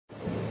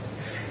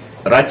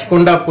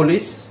Rachakonda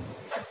police,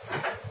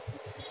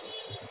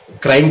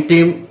 crime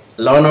team,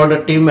 law and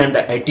order team and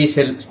IT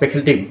cell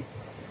special team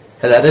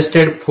has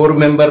arrested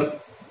 4-member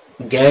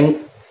gang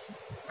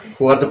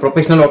who are the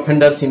professional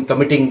offenders in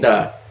committing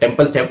the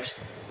temple thefts.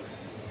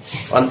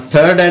 On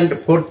 3rd and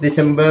 4th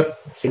December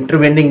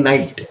intervening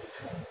night,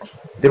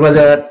 there was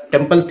a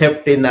temple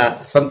theft in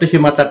Santoshi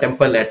Mata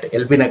temple at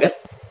LB Nagar,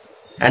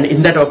 and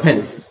in that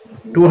offense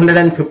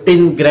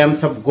 215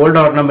 grams of gold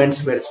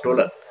ornaments were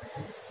stolen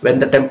when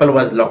the temple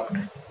was locked.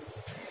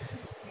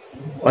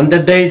 On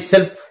that day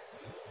itself,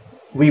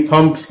 we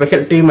formed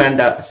special team and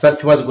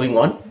search was going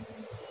on.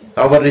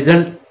 Our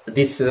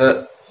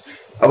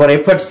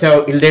efforts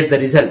have yielded the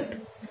result,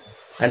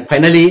 and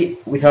finally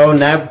we have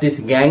nabbed this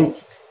gang,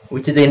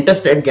 which is the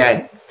Interstate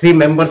gang. 3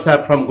 members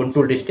are from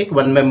Guntur district,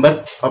 1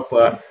 member of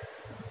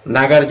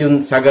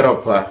Nagarjun Sagar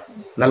of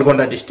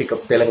Nalgonda district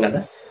of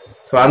Telangana.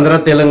 So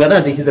Andhra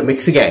Telangana, this is the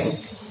mixed gang,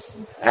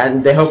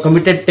 and they have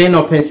committed 10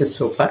 offences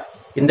so far.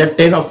 In that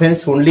 10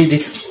 offences, only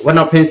this 1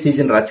 offence is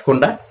in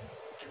Rachakonda.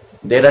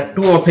 There are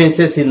 2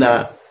 offences in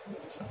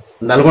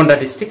Nalgonda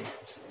district.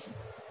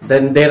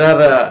 Then there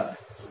are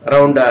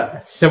around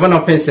 7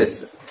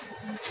 offences.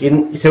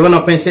 In 7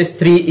 offences,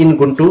 3 in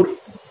Guntur,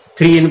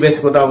 3 in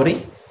West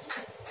Godavari,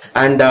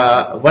 and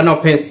 1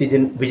 offence is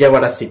in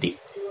Vijayawada city.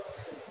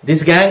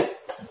 This gang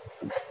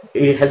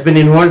has been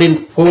involved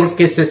in 4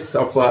 cases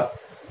of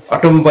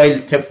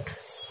automobile theft,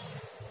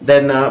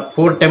 then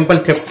 4 temple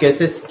theft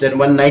cases, then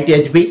 1 night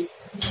HB,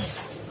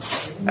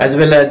 as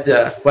well as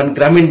 1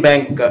 Grameen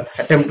Bank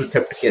attempt to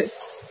theft case.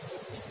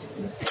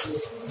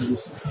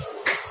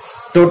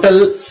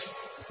 Total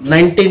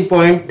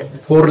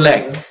 19.4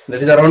 lakh,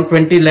 that is around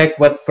 20 lakh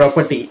worth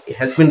property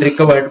has been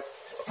recovered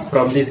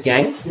from this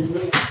gang,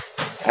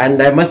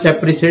 and I must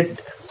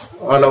appreciate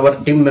all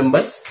our team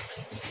members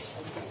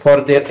for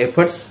their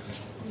efforts,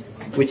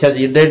 which has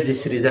yielded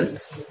this result.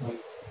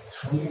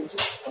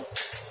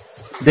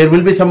 There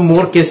will be some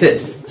more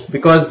cases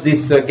because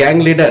this gang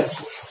leader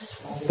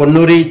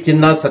Ponnuri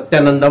Chinna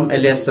Satyanandam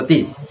alias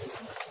Satish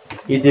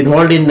is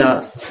involved in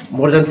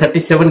more than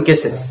 37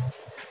 cases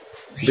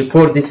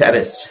before this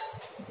arrest.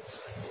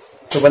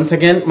 So once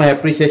again, my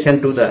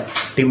appreciation to the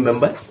team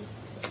member.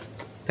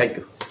 Thank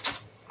you.